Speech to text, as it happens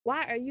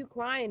Why are you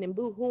crying and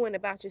boo-hooing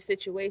about your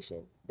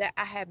situation that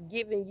I have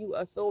given you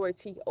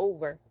authority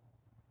over?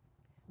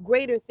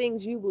 Greater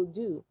things you will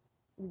do.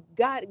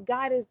 God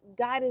has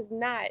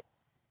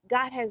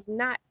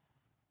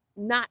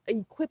not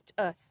equipped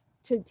us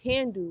to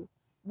handle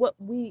what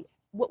we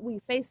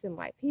face in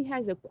life. He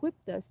has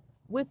equipped us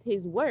with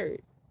his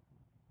word.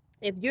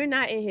 If you're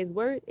not in his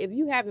word, if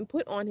you haven't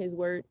put on his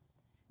word,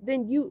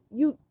 then you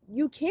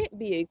can't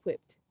be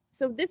equipped.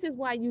 So this is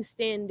why you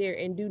stand there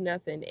and do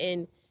nothing.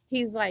 And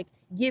he's like,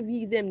 give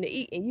ye them to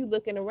eat. And you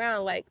looking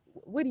around like,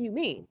 what do you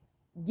mean?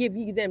 Give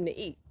ye them to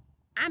eat.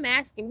 I'm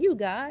asking you,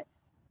 God.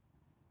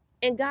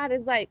 And God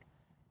is like,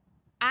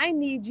 I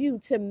need you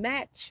to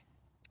match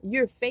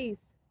your faith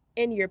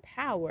and your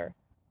power.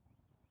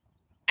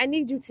 I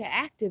need you to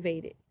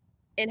activate it.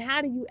 And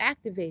how do you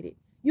activate it?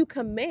 You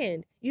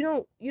command. You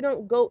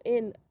don't go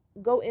in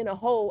a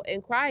hole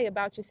and cry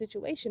about your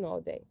situation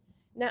all day.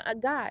 Now,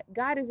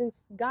 God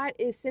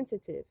is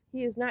sensitive.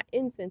 He is not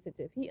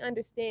insensitive. He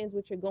understands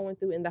what you're going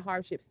through and the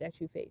hardships that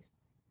you face.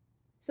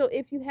 So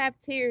if you have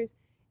tears,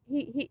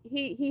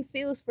 he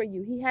feels for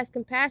you. He has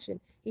compassion.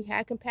 He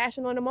had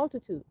compassion on a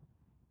multitude.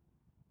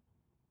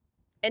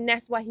 And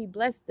that's why he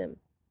blessed them.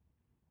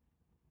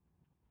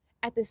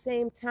 At the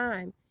same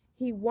time,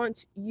 he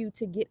wants you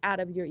to get out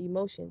of your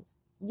emotions.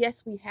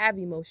 Yes, we have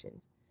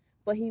emotions,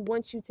 but he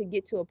wants you to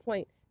get to a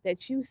point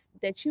that you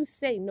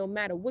say, no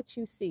matter what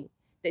you see,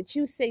 that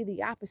you say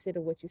the opposite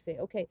of what you say.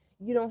 Okay,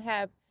 you don't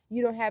have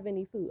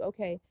any food.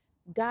 Okay,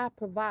 God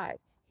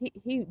provides.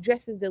 He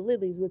dresses the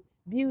lilies with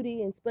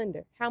beauty and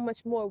splendor. How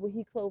much more will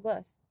he clothe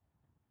us?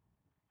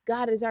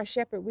 God is our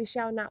shepherd, we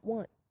shall not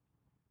want.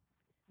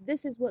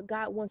 This is what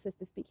God wants us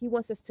to speak. He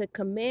wants us to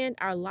command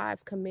our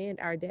lives, command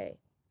our day.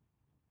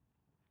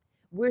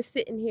 We're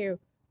sitting here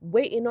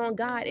waiting on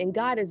God, and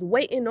God is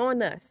waiting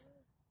on us.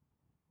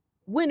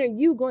 When are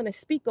you going to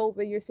speak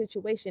over your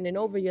situation and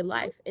over your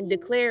life and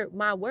declare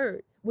my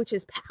word, which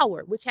is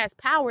power, which has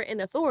power and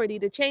authority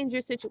to change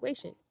your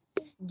situation?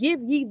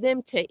 Give ye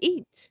them to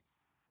eat.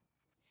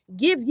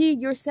 Give ye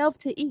yourself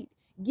to eat.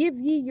 Give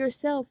ye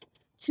yourself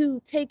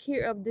to take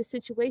care of this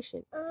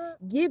situation.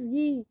 Give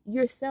ye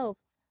yourself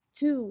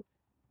to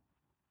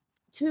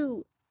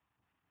to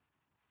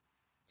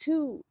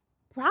to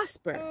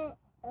prosper.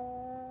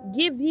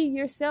 Give ye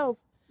yourself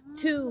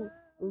to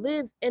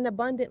live an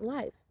abundant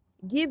life.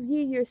 Give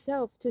ye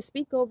yourself to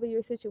speak over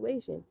your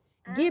situation.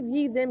 Give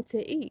ye them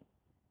to eat.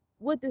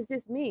 What does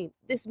this mean?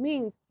 This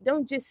means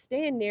don't just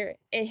stand there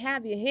and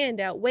have your hand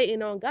out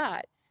waiting on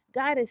God.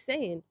 God is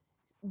saying,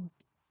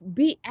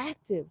 be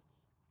active.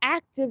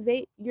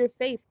 Activate your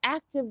faith.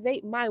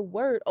 Activate my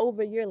word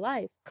over your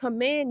life.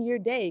 Command your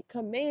day.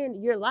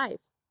 Command your life.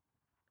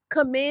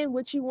 Command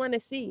what you want to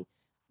see.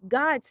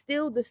 God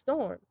stilled the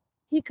storm.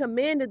 He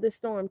commanded the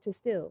storm to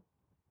still.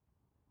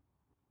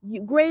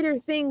 Greater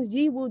things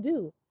ye will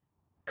do.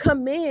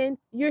 Command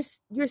your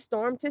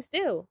storm to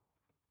still.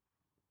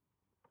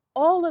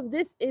 All of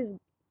this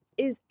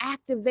is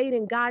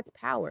activating God's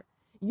power.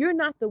 You're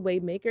not the way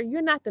maker.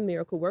 You're not the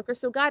miracle worker.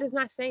 So God is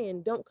not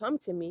saying, don't come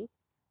to me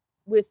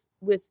with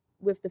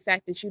the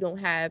fact that you don't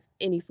have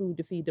any food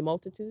to feed the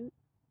multitude.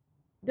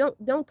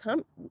 Don't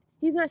come.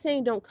 He's not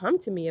saying don't come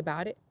to me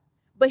about it,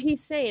 but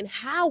he's saying,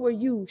 how are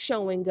you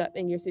showing up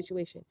in your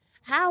situation?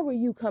 How are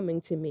you coming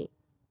to me?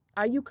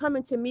 Are you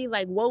coming to me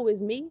like woe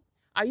is me?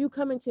 Are you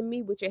coming to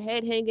me with your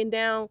head hanging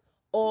down,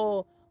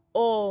 all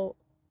all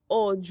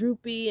all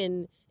droopy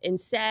and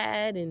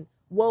sad and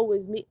woe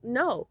is me?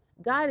 No.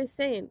 God is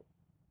saying,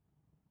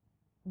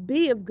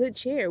 be of good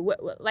cheer.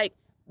 Like,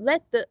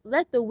 let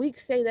the weak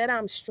say that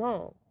I'm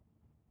strong.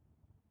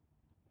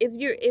 If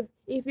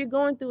you're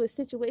going through a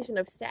situation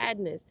of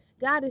sadness,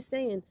 God is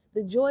saying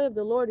the joy of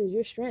the Lord is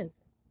your strength.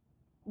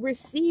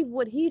 Receive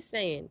what he's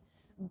saying.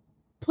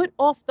 Put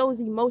off those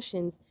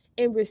emotions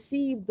and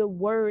receive the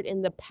word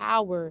and the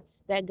power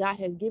that God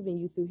has given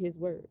you through his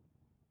word.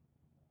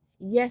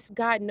 Yes,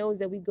 God knows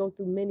that we go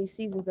through many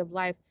seasons of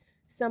life,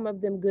 some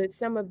of them good,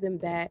 some of them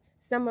bad,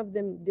 some of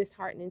them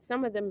disheartening,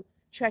 some of them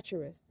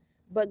treacherous.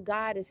 But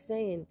God is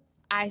saying,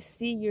 I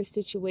see your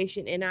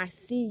situation and I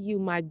see you,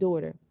 my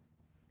daughter.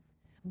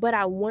 But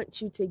I want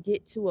you to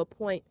get to a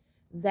point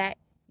that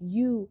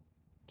you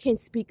can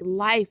speak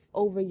life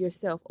over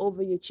yourself,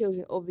 over your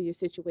children, over your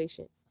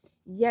situation.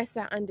 Yes,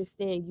 I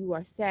understand you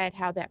are sad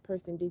how that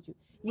person did you.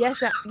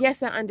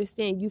 Yes, I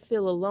understand you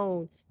feel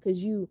alone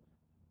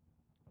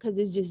because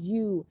it's just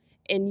you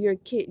and your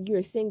kid. You're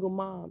a single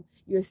mom,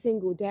 you're a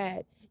single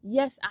dad.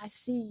 Yes, I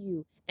see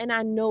you and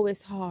I know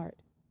it's hard.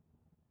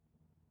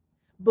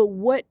 But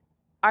what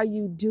are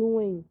you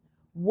doing?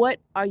 What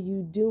are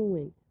you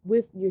doing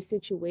with your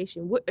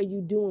situation? What are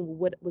you doing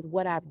with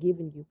what I've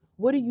given you?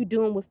 What are you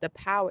doing with the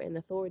power and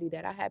authority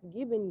that I have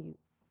given you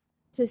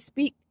to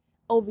speak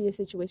over your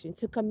situation,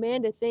 to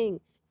command a thing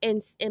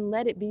and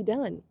let it be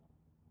done?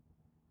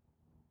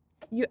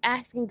 You're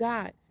asking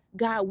God,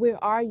 God,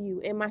 where are you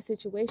in my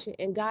situation?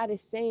 And God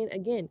is saying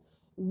again,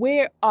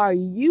 where are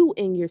you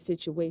in your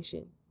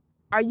situation?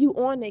 Are you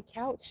on a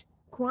couch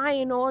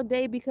crying all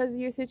day because of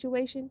your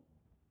situation?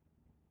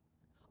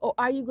 Or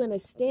are you going to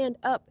stand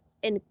up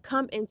and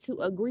come into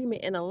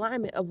agreement and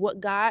alignment of what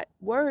God's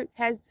word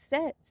has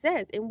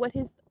says and what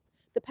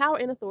the power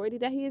and authority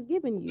that he has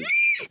given you,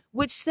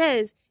 which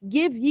says,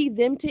 give ye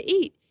them to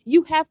eat.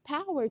 You have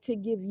power to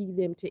give ye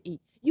them to eat.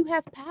 You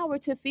have power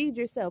to feed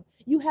yourself.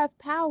 You have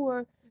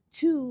power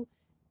to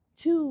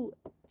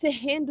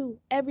handle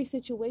every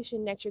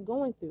situation that you're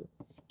going through.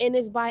 And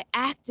it's by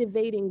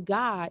activating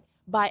God,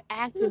 by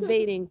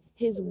activating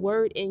his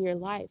word in your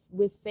life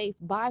with faith,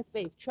 by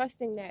faith,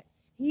 trusting that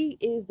he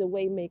is the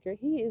way maker.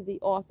 He is the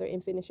author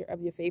and finisher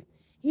of your faith.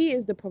 He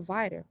is the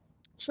provider,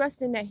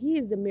 trusting that he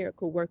is the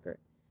miracle worker.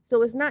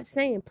 So it's not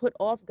saying put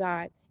off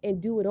God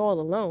and do it all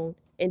alone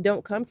and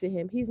don't come to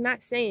him. He's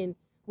not saying,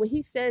 when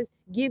he says,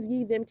 give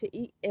ye them to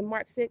eat in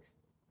Mark 6,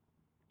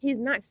 he's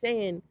not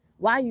saying,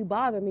 why you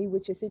bother me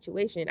with your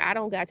situation? I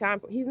don't got time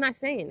for. He's not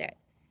saying that.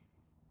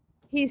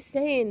 He's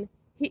saying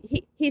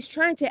he's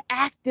trying to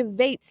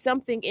activate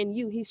something in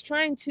you. He's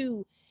trying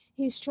to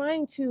get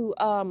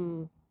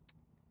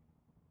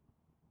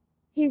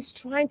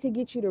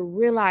you to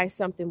realize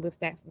something with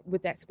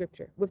that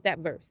scripture, with that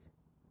verse.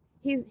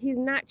 He's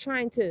not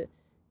trying to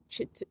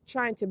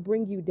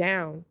bring you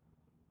down.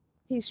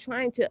 He's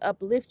trying to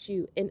uplift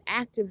you and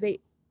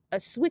activate a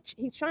switch.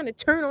 He's trying to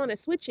turn on a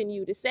switch in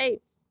you to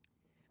say,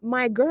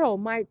 my girl,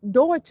 my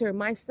daughter,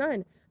 my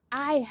son,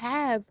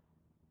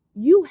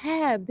 you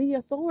have the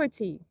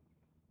authority.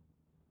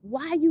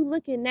 Why are you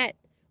looking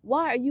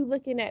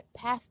at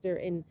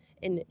pastor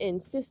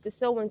and sister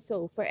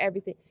so-and-so for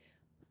everything?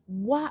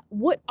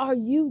 What are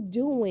you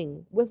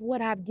doing with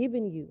what I've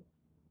given you?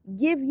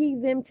 Give ye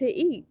them to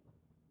eat.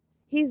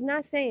 He's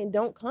not saying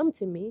don't come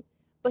to me,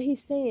 but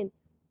he's saying,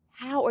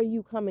 how are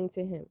you coming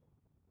to him?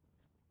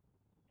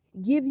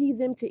 Give ye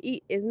them to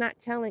eat is not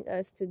telling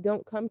us to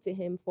don't come to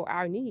him for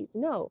our needs.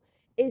 No,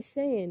 it's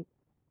saying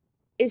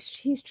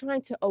he's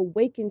trying to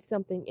awaken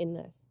something in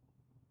us.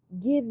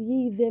 Give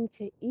ye them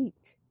to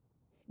eat,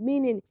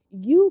 meaning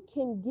you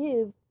can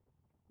give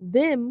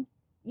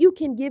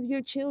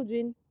your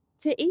children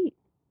to eat.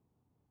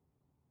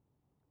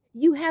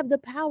 You have the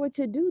power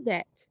to do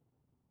that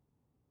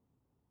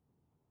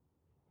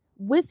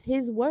with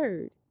his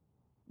word.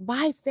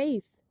 By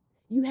faith,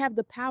 you have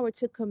the power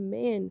to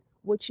command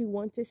what you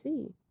want to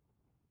see.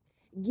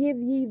 Give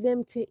ye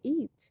them to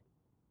eat.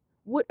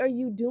 What are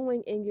you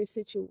doing in your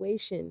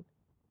situation?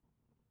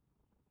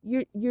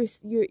 You're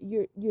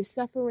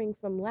suffering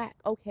from lack.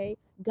 Okay,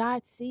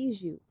 God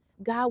sees you.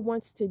 God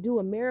wants to do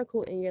a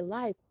miracle in your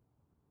life.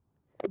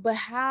 But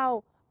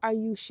how are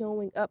you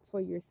showing up for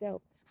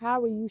yourself?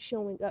 How are you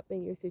showing up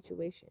in your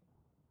situation?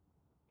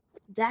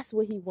 That's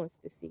what he wants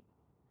to see.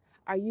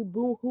 Are you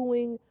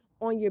boo-hooing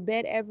on your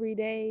bed every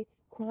day,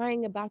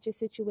 crying about your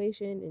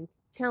situation and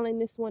telling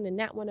this one and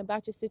that one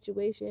about your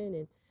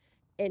situation,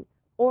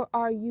 or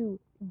are you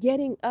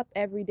getting up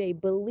every day,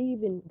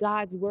 believing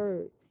God's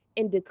word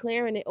and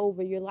declaring it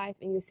over your life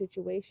and your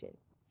situation?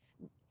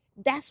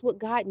 That's what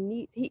God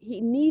needs.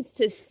 He needs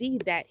to see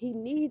that. He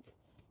needs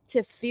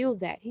to feel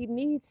that. He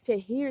needs to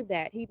hear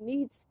that. He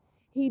needs,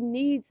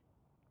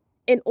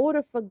 in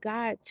order for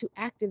God to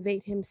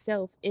activate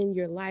himself in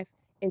your life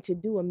and to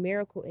do a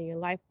miracle in your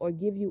life or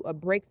give you a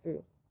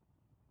breakthrough,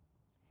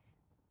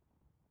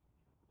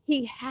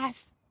 he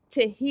has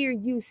to hear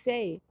you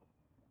say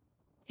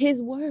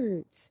his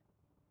words.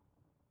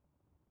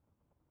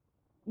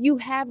 You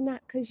have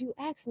not because you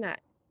ask not.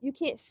 You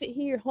can't sit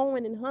here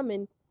hoeing and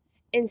humming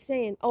and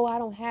saying, oh, I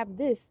don't have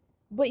this,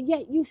 but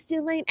yet you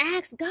still ain't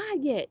asked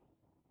God yet.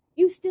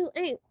 You still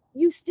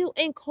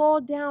ain't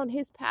called down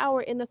his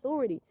power and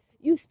authority.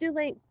 You still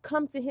ain't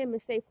come to him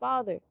and say,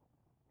 Father,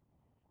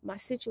 my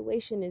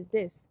situation is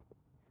this,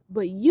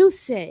 but you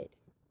said,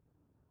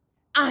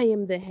 I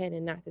am the head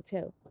and not the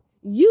tail.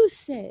 You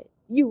said,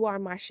 you are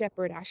my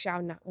shepherd, I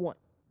shall not want.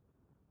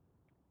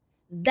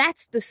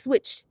 That's the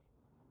switch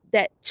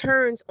that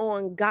turns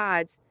on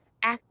God's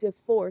active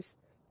force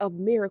of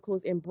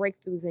miracles and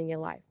breakthroughs in your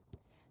life.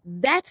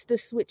 That's the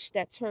switch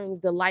that turns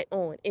the light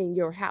on in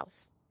your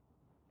house.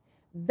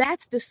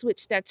 That's the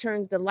switch that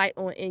turns the light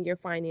on in your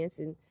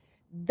finances.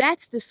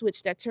 That's the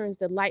switch that turns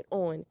the light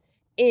on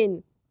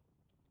in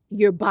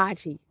your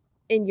body,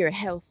 in your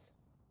health.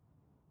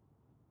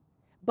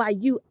 By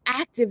you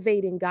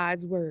activating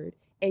God's word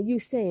and you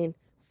saying,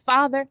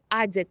 Father,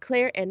 I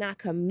declare and I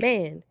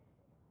command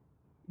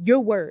your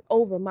word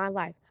over my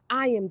life.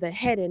 I am the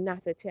head and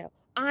not the tail.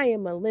 I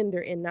am a lender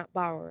and not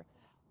borrower.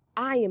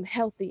 I am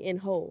healthy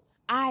and whole.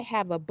 I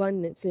have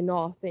abundance in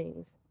all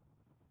things.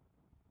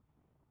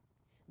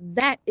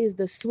 That is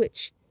the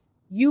switch.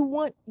 You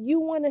want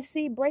to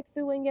see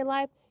breakthrough in your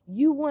life?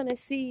 You want to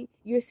see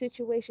your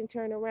situation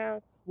turn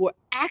around? Well,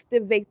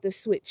 activate the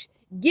switch.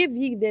 Give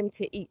ye them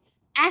to eat.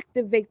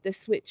 Activate the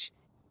switch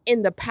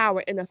in the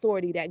power and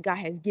authority that God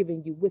has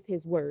given you with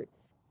his word.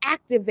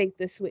 Activate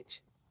the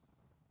switch.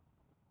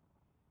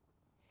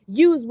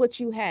 Use what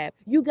you have.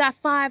 You got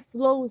 5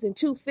 loaves and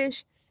 2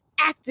 fish.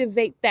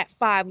 Activate that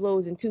 5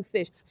 loaves and 2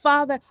 fish.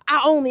 Father,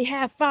 I only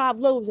have 5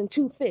 loaves and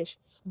 2 fish.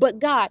 But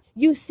God,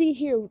 you see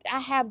here, I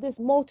have this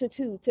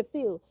multitude to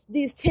fill,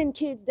 these 10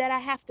 kids that I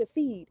have to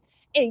feed.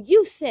 And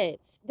you said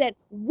that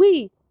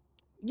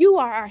you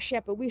are our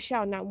shepherd, we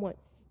shall not want.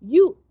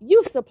 You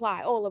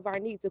supply all of our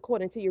needs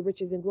according to your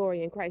riches and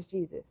glory in Christ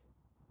Jesus.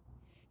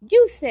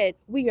 You said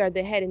we are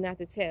the head and not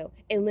the tail,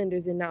 and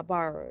lenders and not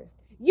borrowers.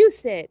 You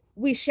said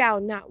we shall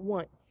not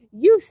want.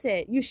 You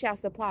said you shall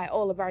supply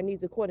all of our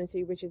needs according to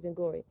your riches and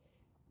glory.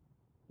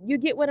 You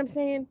get what I'm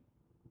saying?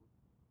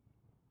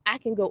 I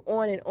can go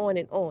on and on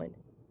and on.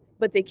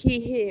 But the key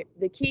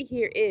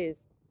here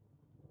is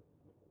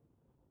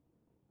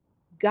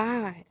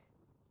God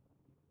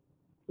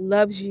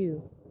loves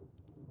you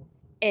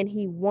and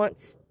he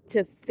wants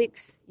to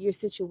fix your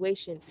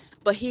situation,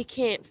 but he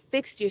can't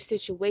fix your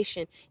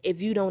situation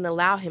if you don't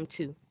allow him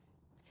to.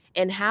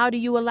 And how do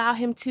you allow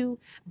him to?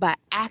 By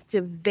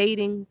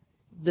activating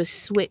the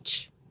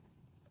switch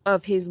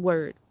of his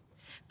word,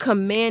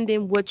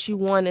 commanding what you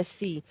want to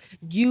see,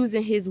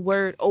 using his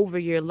word over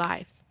your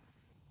life.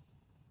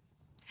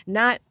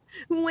 Not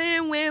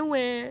when,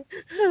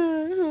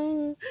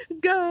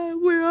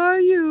 God, where are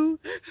you?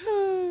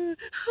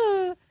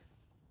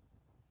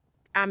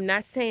 I'm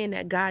not saying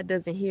that God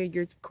doesn't hear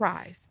your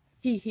cries.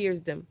 He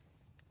hears them.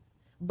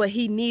 But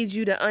he needs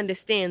you to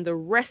understand the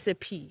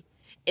recipe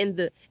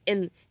and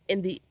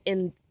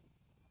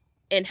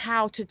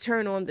how to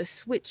turn on the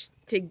switch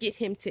to get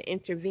him to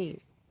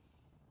intervene.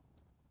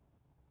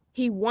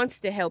 He wants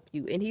to help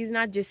you, and he's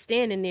not just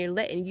standing there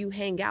letting you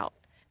hang out.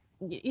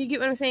 You get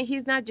what I'm saying?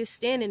 He's not just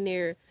standing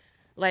there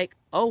like,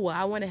 oh, well,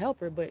 I want to help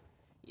her, but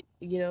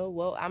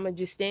well, I'm gonna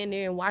just stand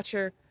there and watch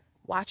her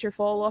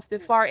fall off the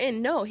far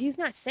end. No, he's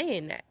not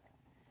saying that.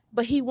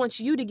 But he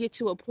wants you to get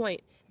to a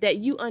point that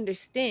you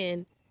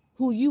understand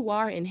who you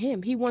are in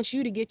him. He wants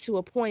you to get to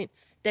a point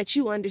that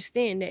you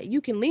understand that you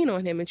can lean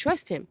on him and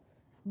trust him.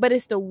 But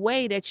it's the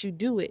way that you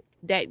do it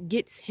that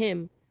gets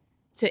him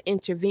to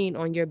intervene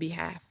on your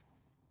behalf.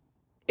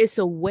 It's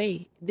a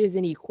way. There's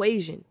an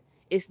equation.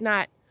 It's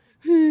not,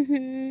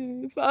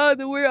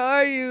 Father, where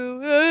are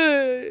you?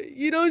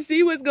 You don't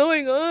see what's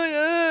going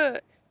on.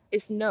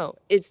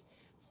 It's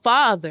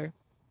Father,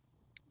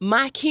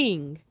 my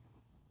King,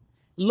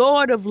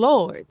 Lord of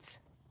Lords,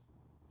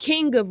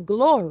 King of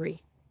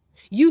glory.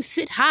 You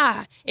sit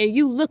high and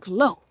you look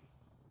low.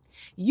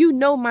 You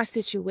know my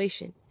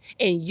situation,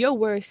 and your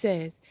word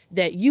says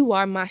that you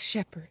are my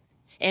shepherd,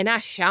 and I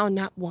shall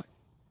not want.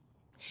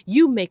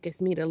 You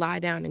makest me to lie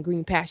down in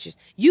green pastures.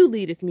 You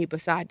leadest me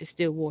beside the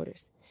still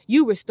waters.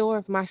 You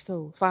restore my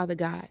soul, Father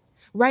God.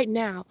 Right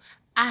now,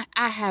 I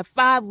have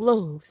 5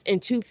 loaves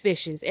and 2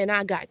 fishes, and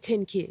I got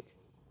 10 kids.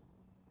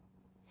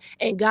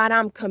 And God,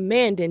 I'm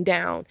commanding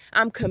down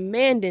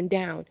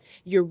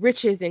your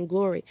riches and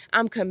glory.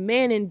 I'm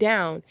commanding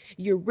down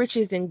your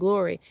riches and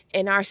glory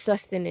and our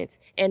sustenance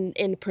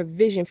and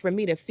provision for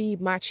me to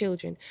feed my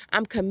children.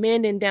 I'm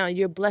commanding down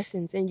your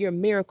blessings and your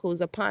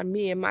miracles upon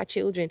me and my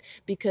children,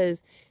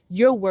 because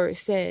your word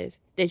says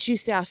that you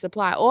shall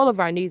supply all of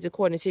our needs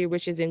according to your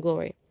riches and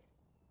glory.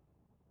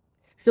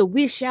 So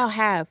we shall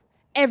have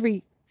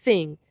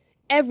everything,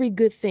 every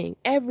good thing,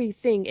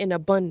 everything in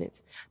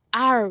abundance.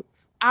 Our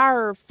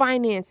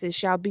finances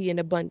shall be in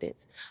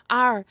abundance.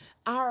 Our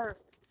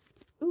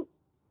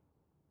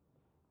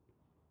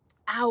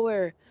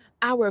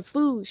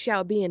food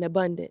shall be in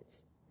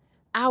abundance.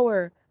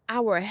 Our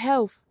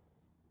health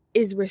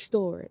is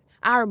restored.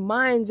 Our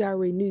minds are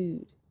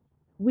renewed.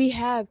 We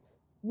have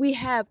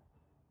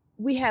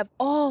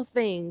all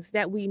things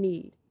that we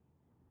need.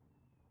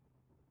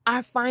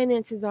 Our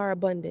finances are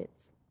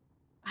abundance.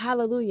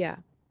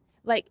 Hallelujah.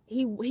 Like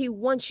he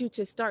wants you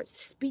to start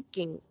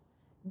speaking.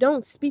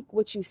 Don't speak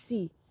what you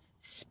see.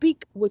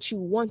 Speak what you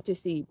want to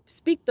see.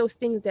 Speak those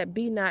things that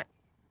be not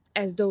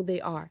as though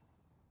they are.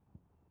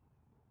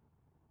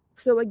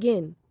 So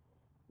again,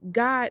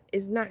 God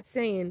is not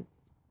saying,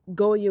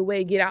 go your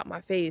way, get out my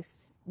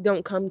face,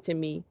 don't come to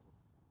me.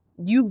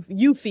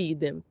 You feed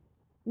them.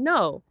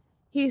 No,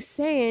 he's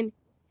saying,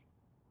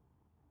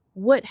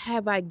 what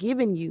have I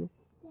given you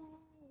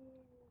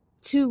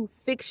to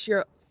fix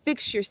your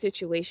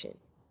situation?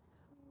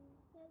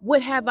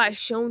 What have I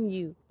shown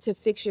you to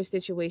fix your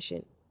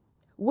situation?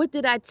 What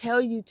did I tell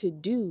you to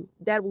do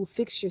that will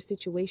fix your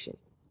situation?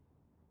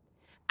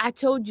 I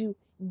told you,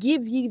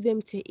 give ye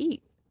them to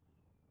eat.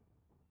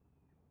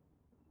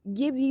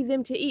 Give ye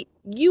them to eat.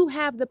 You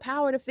have the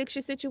power to fix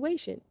your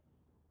situation.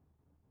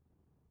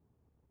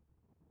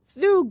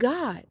 Through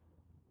God.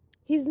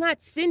 He's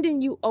not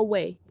sending you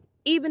away.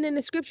 Even in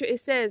the scripture, it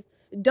says,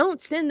 don't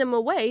send them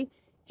away.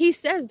 He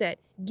says that.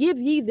 Give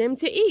ye them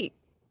to eat.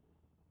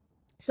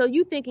 So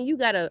you thinking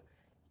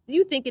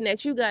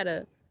that you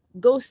gotta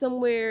go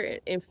somewhere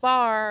and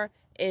far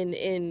and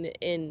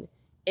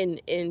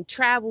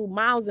travel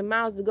miles and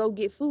miles to go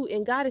get food.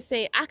 And God is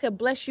saying, I could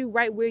bless you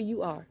right where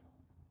you are.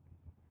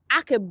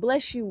 I could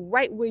bless you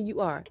right where you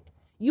are.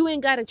 You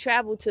ain't gotta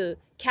travel to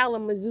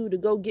Kalamazoo to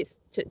go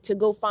to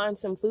go find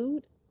some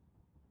food.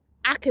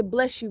 I could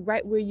bless you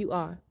right where you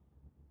are.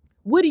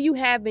 What do you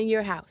have in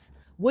your house?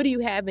 What do you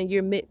have in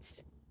your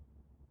midst?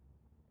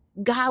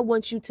 God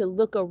wants you to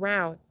look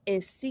around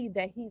and see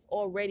that he's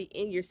already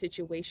in your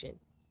situation.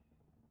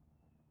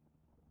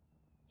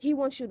 He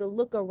wants you to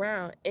look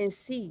around and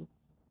see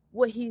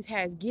what he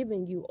has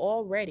given you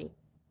already,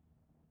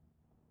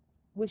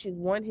 which is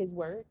one, his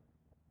word,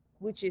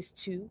 which is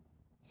two,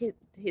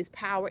 his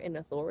power and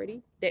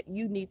authority that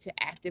you need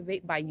to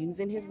activate by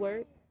using his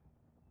word.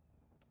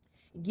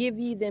 Give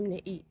ye them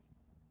to eat.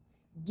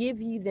 Give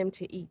ye them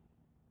to eat.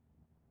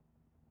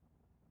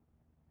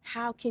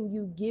 How can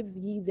you give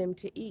ye them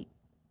to eat?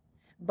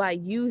 By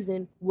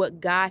using what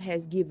God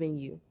has given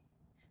you,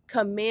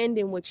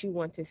 commanding what you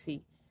want to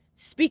see,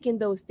 speaking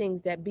those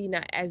things that be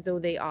not as though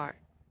they are,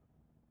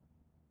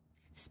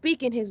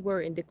 speaking his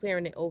word and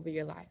declaring it over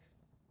your life.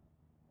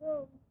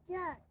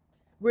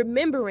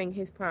 Remembering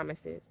his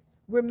promises,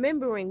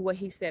 remembering what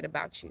he said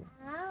about you.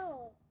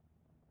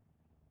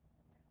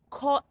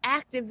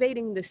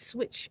 Activating the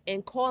switch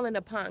and calling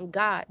upon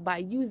God by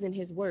using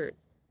his word.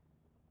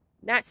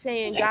 Not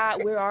saying,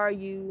 God, where are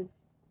you?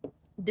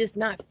 This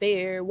not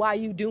fair. Why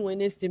you doing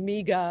this to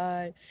me,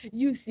 God?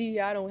 You see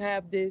I don't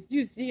have this.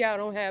 You see I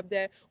don't have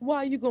that.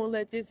 Why you gonna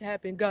let this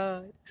happen,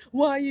 God?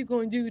 Why you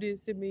gonna do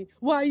this to me?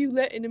 Why you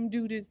letting them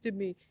do this to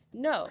me?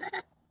 No.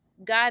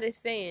 God is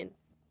saying,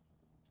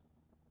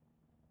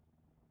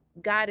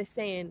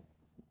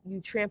 you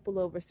trample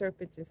over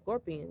serpents and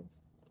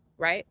scorpions,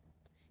 right?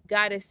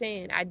 God is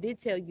saying, I did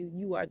tell you,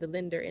 you are the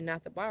lender and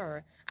not the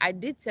borrower. I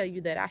did tell you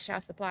that I shall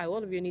supply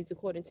all of your needs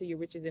according to your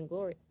riches and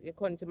glory,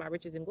 according to my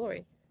riches and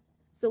glory.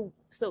 So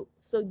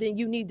then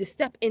you need to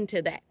step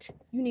into that.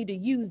 You need to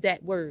use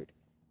that word.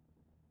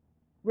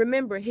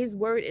 Remember, his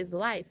word is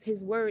life.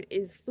 His word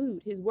is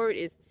food. His word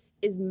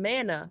is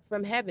manna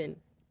from heaven.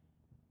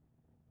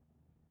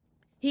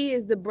 He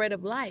is the bread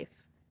of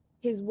life.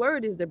 His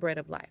word is the bread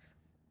of life.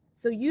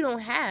 So you don't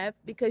have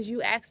because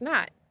you ask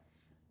not.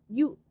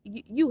 You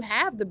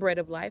have the bread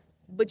of life,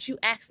 but you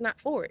ask not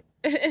for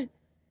it.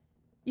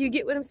 You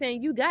get what I'm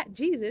saying? You got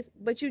Jesus,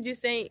 but you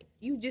just ain't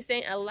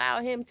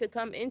allow him to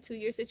come into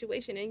your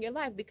situation in your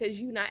life because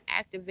you're not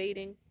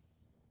activating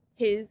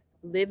his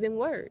living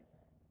word,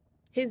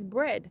 his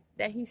bread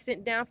that he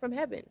sent down from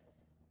heaven.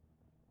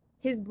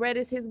 His bread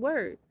is his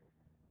word.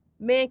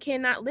 Man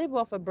cannot live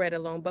off of bread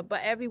alone, but by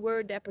every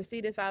word that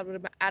proceedeth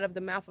out of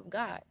the mouth of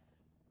God.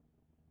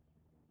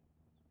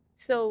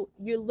 So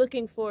you're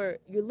looking for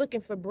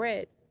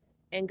bread,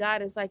 and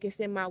God is like, it's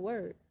in my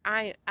word.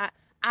 I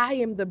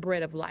am the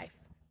bread of life.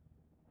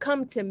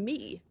 Come to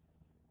me,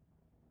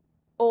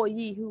 all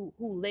ye who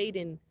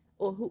laden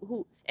or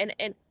who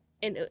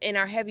and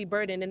are heavy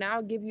burden, and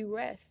I'll give you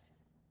rest.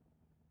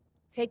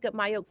 Take up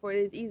my yoke, for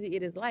it is easy,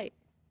 it is light.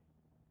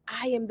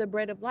 I am the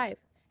bread of life.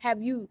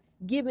 Have you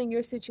given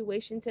your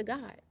situation to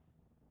God?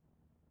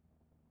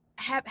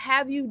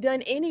 Have you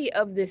done any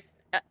of this?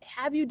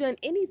 Have you done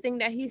anything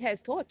that he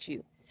has taught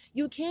you?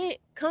 You can't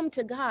come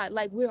to God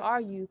like, where are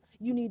you?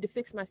 You need to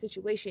fix my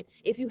situation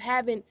if you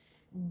haven't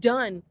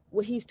done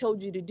what he's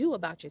told you to do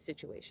about your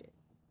situation.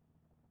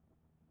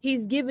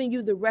 He's given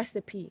you the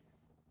recipe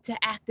to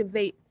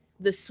activate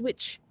the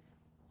switch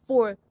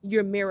for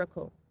your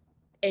miracle,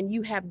 and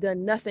you have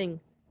done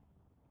nothing.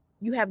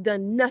 You have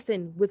done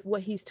nothing with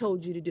what he's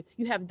told you to do.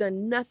 You have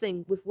done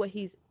nothing with what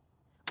he's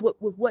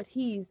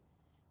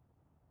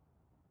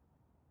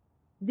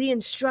the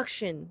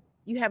instruction.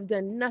 You have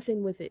done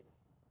nothing with it.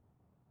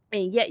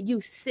 And yet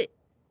you sit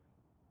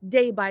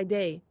day by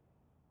day.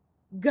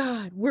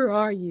 God, where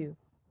are you?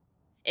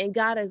 And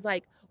God is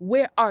like,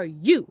 where are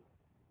you?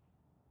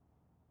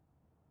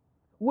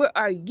 Where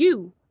are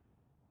you,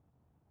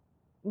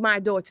 my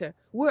daughter?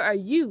 Where are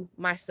you,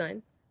 my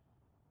son?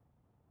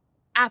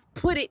 I've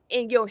put it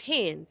in your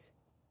hands.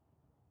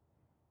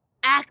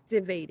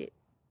 Activate it.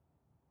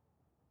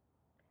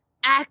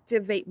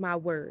 Activate my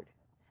word.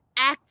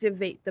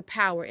 Activate the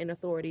power and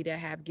authority that I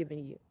have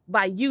given you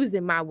by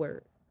using my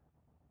word.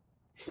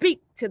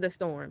 Speak to the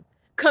storm.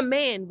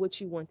 Command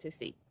what you want to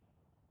see.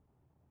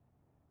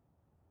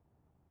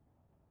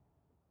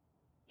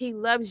 He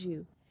loves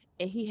you,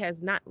 and he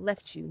has not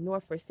left you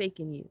nor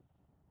forsaken you.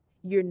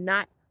 You're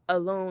not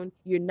alone.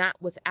 You're not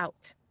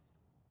without.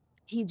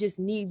 He just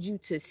needs you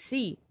to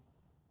see.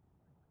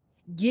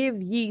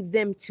 Give ye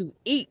them to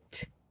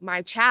eat,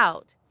 my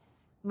child,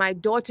 my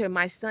daughter,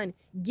 my son.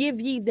 Give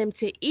ye them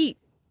to eat.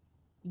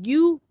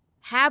 You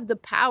have the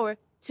power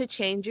to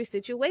change your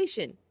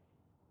situation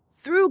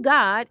through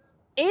God,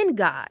 in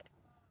God.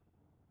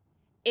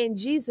 In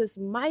Jesus'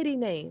 mighty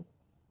name.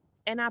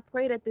 And I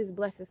pray that this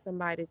blesses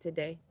somebody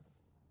today.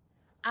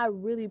 I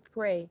really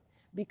pray,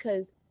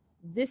 because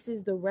this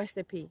is the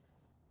recipe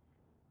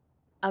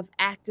of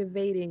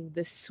activating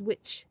the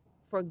switch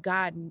for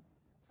God,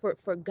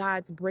 for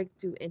God's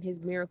breakthrough and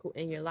his miracle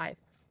in your life.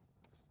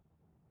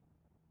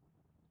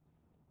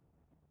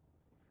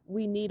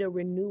 We need a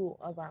renewal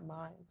of our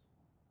minds,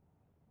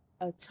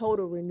 a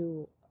total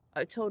renewal,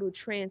 a total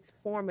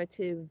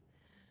transformative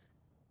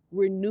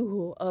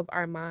renewal of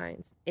our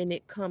minds, and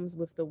it comes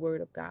with the word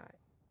of God.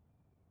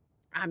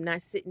 I'm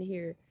not sitting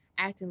here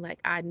acting like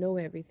I know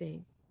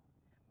everything,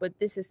 but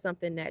this is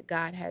something that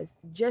God has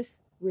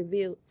just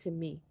revealed to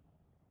me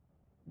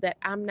that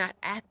I'm not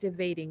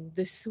activating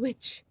the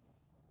switch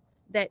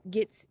that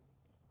gets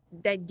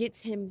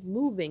him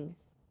moving.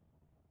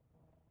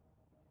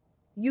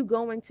 You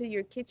go into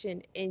your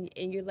kitchen and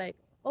you're like,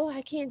 oh,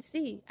 I can't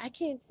see. I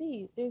can't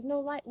see. There's no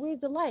light. Where's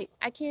the light?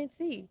 I can't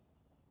see.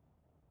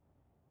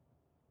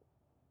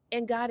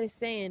 And God is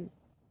saying,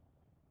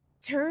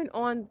 turn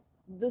on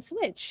the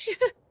switch.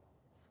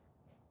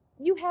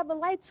 You have a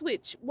light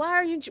switch.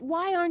 Why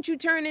aren't you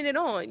turning it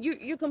on?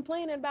 You're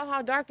complaining about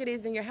how dark it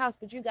is in your house,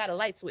 but you got a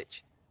light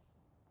switch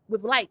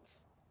with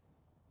lights.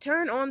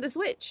 Turn on the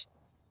switch.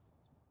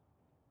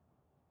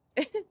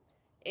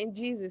 In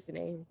Jesus'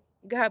 name.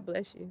 God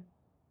bless you.